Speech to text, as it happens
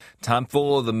Time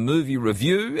for the movie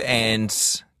review, and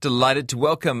delighted to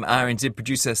welcome RNZ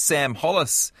producer Sam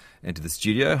Hollis into the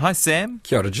studio. Hi, Sam.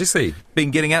 Kia ora, Jesse. Been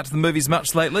getting out to the movies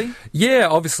much lately? Yeah,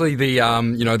 obviously the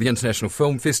the International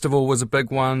Film Festival was a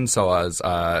big one, so I was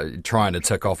trying to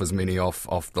tick off as many off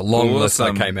the long list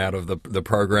I came out of the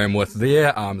program with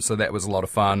there. So that was a lot of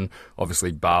fun.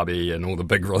 Obviously Barbie and all the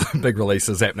big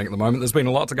releases happening at the moment. There's been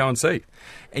a lot to go and see.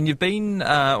 And you've been,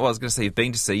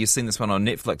 you've seen this one on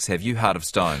Netflix, have you? Heart of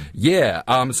Stone. Yeah,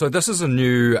 so this is a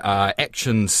new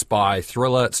action spy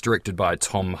thriller. It's directed by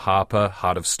Tom Harper,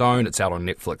 Heart of Stone. It's out on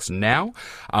Netflix now.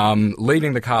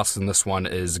 Leading the cast in this one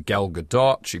is Gal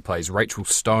Gadot. She plays Rachel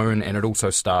Stone, and it also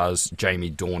stars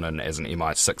Jamie Dornan as an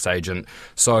MI6 agent.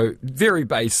 So very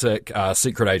basic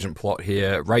secret agent plot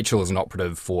here. Rachel is an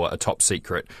operative for a top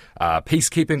secret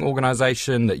peacekeeping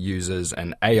organisation that uses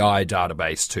an AI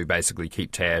database to basically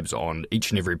keep tabs on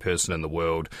each and every person in the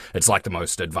world. It's like the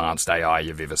most advanced AI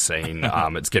you've ever seen.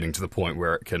 It's getting to the point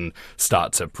where it can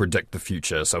start to predict the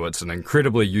future. So it's an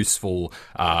incredibly useful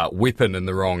weapon in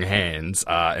the wrong hands,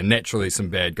 and naturally some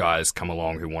bad guys come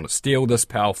along who want to steal this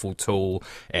powerful tool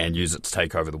and use it to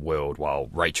take over the world, while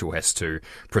Rachel has to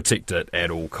protect it at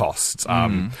all costs.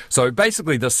 So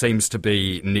basically this seems to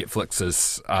be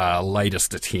Netflix's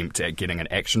latest attempt at getting an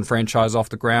action franchise off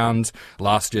the ground.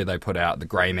 Last year they put out The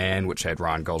Grey Man, which had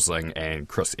Ryan Gosling and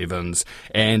Chris Evans,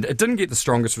 and it didn't get the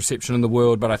strongest reception in the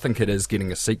world, but I think it is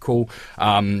getting a sequel.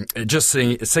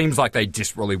 It seems like they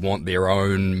desperately want their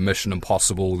own Mission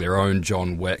Impossible, their own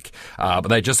John Wick, but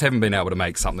they just haven't been able to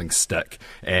make something stick.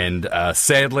 And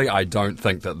sadly, I don't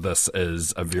think that this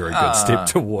is a very good step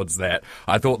towards that.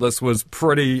 I thought this was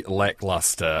pretty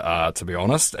lackluster, to be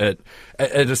honest. It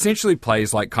essentially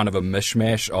plays like kind of a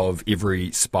mishmash of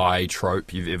every spy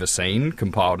trope you've ever seen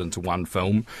compiled into one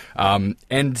film.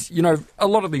 And, you know, a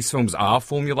lot of these films are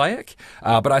formulaic,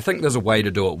 but I think there's a way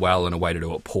to do it well and a way to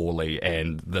do it poorly,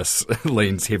 and this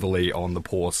leans heavily on the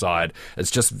poor side. It's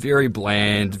just very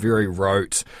bland, very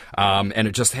rote, and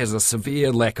it just has a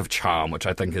severe lack of charm, which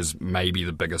I think is maybe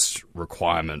the biggest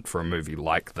requirement for a movie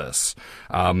like this.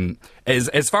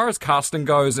 As far as casting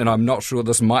goes, and I'm not sure,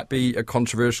 this might be a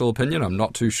controversial opinion, I'm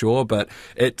not too sure, but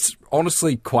it's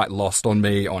honestly quite lost on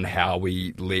me on how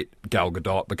we let Gal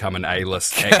Gadot become an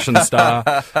A-list action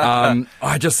star.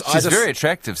 She's very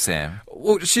attractive, Sam.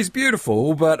 Well, she's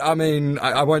beautiful, but I mean,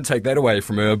 I won't take that away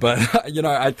from her, but, you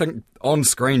know, I think on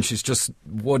screen she's just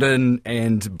wooden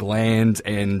and bland,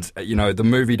 and, you know, the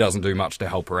movie doesn't do much to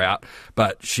help her out,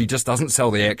 but she just doesn't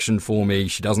sell the action for me.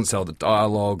 She doesn't sell the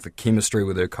dialogue, the chemistry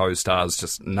with her co-stars,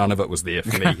 just none of it was there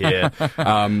for me here.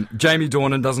 Jamie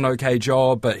Dornan does an okay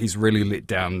job, but he's really let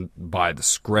down by the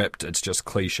script. It's just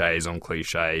cliches on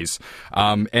cliches.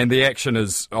 And the action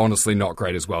is honestly not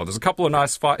great as well. There's a couple of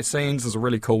nice fight scenes. There's a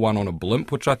really cool one on a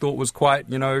blimp, which I thought was quite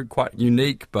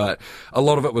unique, but a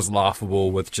lot of it was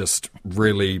laughable with just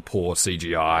really poor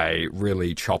CGI,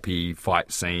 really choppy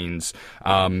fight scenes,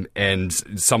 and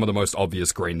some of the most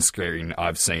obvious green screen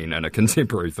I've seen in a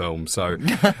contemporary film. So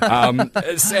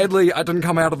sadly, I didn't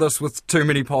come out of this with too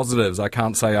many positives. I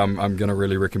can't say I'm going to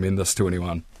really recommend this to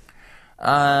anyone.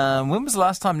 When was the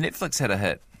last time Netflix had a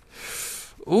hit?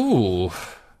 Ooh,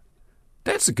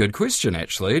 that's a good question,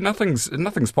 actually. Nothing's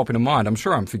popping to mind. I'm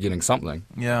sure I'm forgetting something.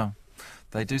 Yeah.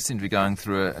 They do seem to be going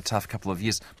through a tough couple of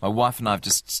years. My wife and I have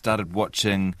just started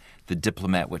watching The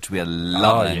Diplomat, which we are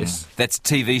loving. Oh, yes. That's a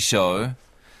TV show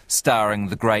starring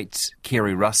the great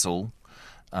Kerry Russell.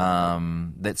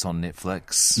 That's on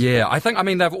Netflix. Yeah, I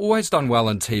mean, they've always done well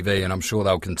in TV, and I'm sure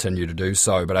they'll continue to do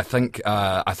so. But I think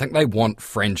they want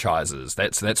franchises.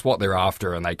 That's what they're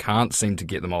after, and they can't seem to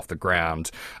get them off the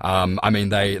ground. I mean,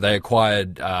 they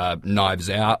acquired Knives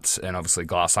Out and obviously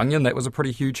Glass Onion. That was a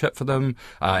pretty huge hit for them,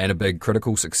 and a big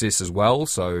critical success as well.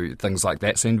 So things like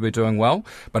that seem to be doing well.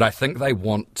 But I think they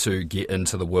want to get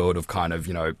into the world of kind of,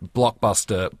 you know,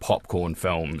 blockbuster popcorn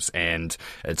films, and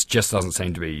it just doesn't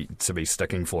seem to be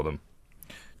sticking for them.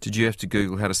 Did you have to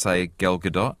Google how to say Gal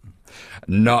Gadot?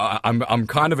 No, I'm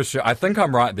kind of assured. I think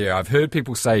I'm right there. I've heard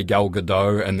people say Gal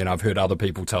Gadot, and then I've heard other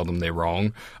people tell them they're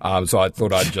wrong. So I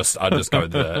thought I'd just go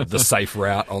the safe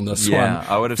route on this one.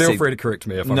 I would have Feel free to correct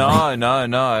me if I'm wrong.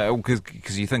 No,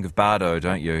 because you think of Bardo,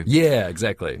 don't you? Yeah,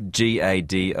 exactly.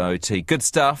 Gadot. Good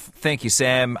stuff. Thank you,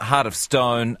 Sam. Heart of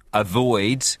Stone.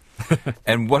 Avoid.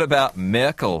 And what about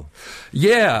Merkel?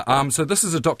 Yeah, so this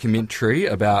is a documentary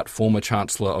about former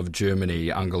Chancellor of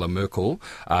Germany, Angela Merkel,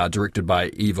 directed by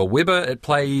Eva Weber. It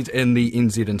played in the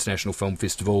NZ International Film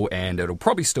Festival, and it'll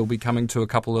probably still be coming to a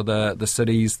couple of the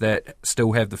cities that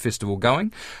still have the festival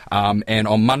going. And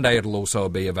on Monday, it'll also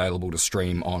be available to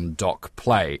stream on Doc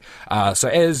Play. So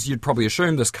as you'd probably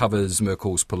assume, this covers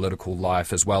Merkel's political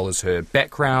life as well as her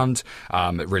background.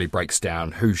 It really breaks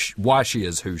down why she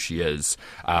is who she is.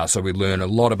 So we learn a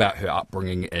lot about her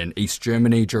upbringing in East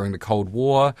Germany during the Cold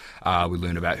War. We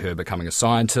learn about her becoming a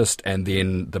scientist, and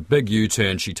then the big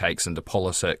U-turn she takes into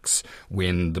politics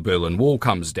when the Berlin Wall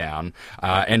comes down.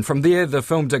 And from there, the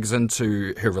film digs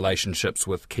into her relationships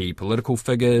with key political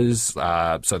figures,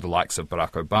 so the likes of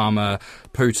Barack Obama,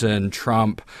 Putin,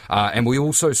 Trump, and we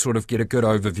also sort of get a good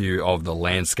overview of the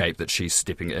landscape that she's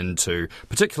stepping into,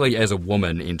 particularly as a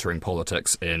woman entering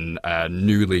politics in a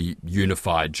newly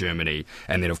unified Germany.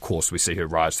 And then, of course, we see her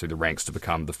rise through the ranks to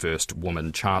become the first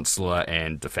woman chancellor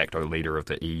and de facto leader of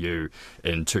the EU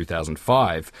in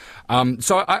 2005.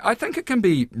 So I think it can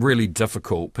be really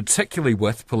difficult, particularly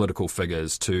with political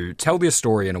figures, to tell their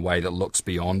story in a way that looks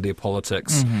beyond their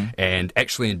politics and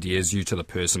actually endears you to the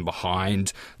person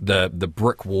behind the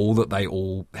brick wall that they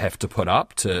all have to put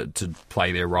up to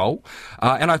play their role.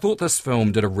 And I thought this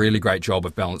film did a really great job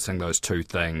of balancing those two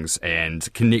things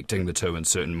and connecting the two in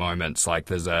certain moments. Like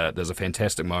there's a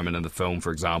fantastic moment in the film,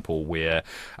 for example, where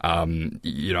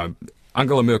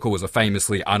Angela Merkel was a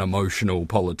famously unemotional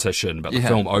politician, but the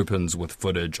film opens with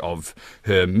footage of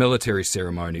her military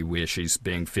ceremony where she's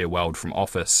being farewelled from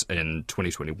office in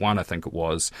 2021, I think it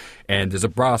was, and there's a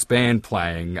brass band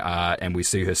playing, and we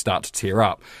see her start to tear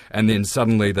up, and then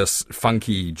suddenly this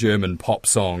funky German pop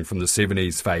song from the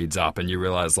 70s fades up, and you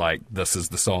realise, like, this is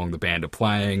the song the band are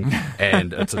playing,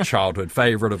 and it's a childhood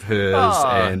favourite of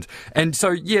hers, and so,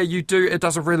 yeah, it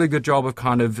does a really good job of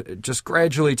kind of just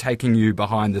gradually taking you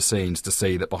behind the scenes to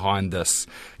see that behind this,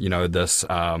 this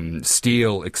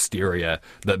steel exterior,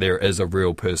 that there is a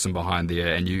real person behind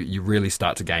there, and you really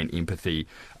start to gain empathy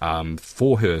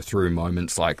for her through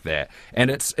moments like that. And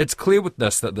it's clear with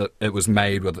this that it was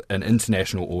made with an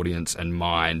international audience in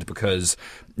mind, because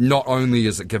not only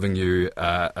is it giving you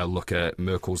a look at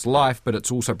Merkel's life, but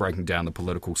it's also breaking down the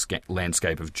political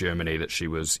landscape of Germany that she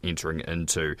was entering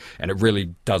into. And it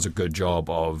really does a good job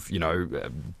of,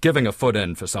 giving a foot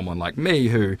in for someone like me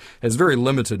who has very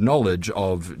limited knowledge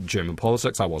of German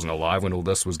politics. I wasn't alive when all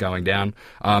this was going down.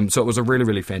 So it was a really,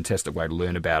 really fantastic way to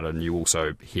learn about it. And you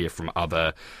also hear from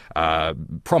other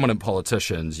prominent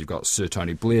politicians. You've got Sir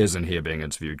Tony Blair's in here being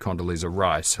interviewed, Condoleezza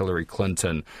Rice, Hillary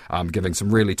Clinton, giving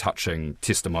some really touching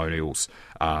testimonials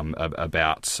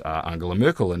about Angela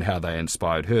Merkel and how they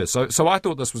inspired her. So I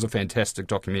thought this was a fantastic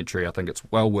documentary. I think it's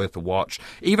well worth a watch.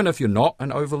 Even if you're not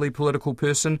an overly political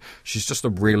person, she's just a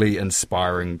really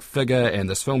inspiring figure, and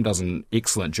this film does an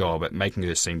excellent job at making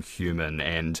her seem human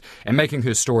and making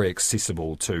her story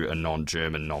accessible to a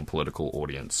non-German, non-political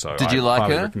audience. So Did you like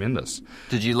highly her? Recommend this.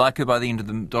 Did you like her by the end of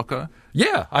the doco?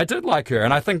 Yeah, I did like her,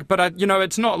 and I think, but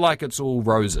it's not like it's all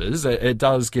roses. It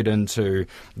does get into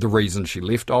the reason she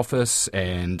left office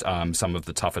and some of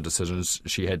the tougher decisions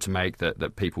she had to make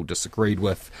that people disagreed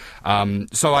with.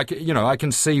 So I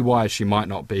can see why she might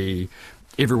not be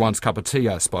everyone's cup of tea,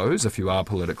 I suppose, if you are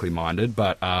politically minded.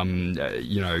 But,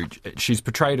 she's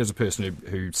portrayed as a person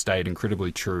who stayed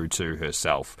incredibly true to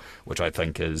herself, which I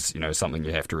think is, something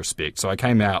you have to respect. So I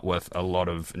came out with a lot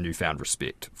of newfound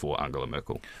respect for Angela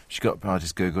Merkel. I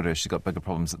just Googled her. She's got bigger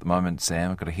problems at the moment,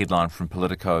 Sam. I've got a headline from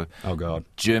Politico. Oh, God.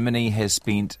 Germany has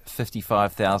spent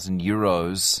 55,000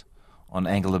 euros on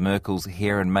Angela Merkel's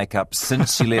hair and makeup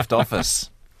since she left office.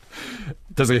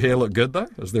 Does her hair look good, though?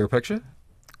 Is there a picture?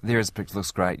 There is a picture.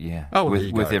 Looks great, yeah. Oh,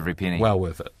 with every penny. Well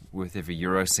worth it. Worth every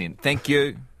euro cent. Thank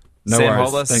you, No Sam worries.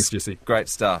 Hollis. Thanks, Jesse. Great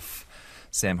stuff.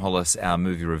 Sam Hollis, our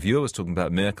movie reviewer, was talking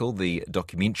about Merkel, the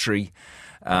documentary,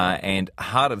 and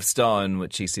Heart of Stone,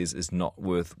 which he says is not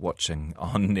worth watching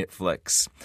on Netflix.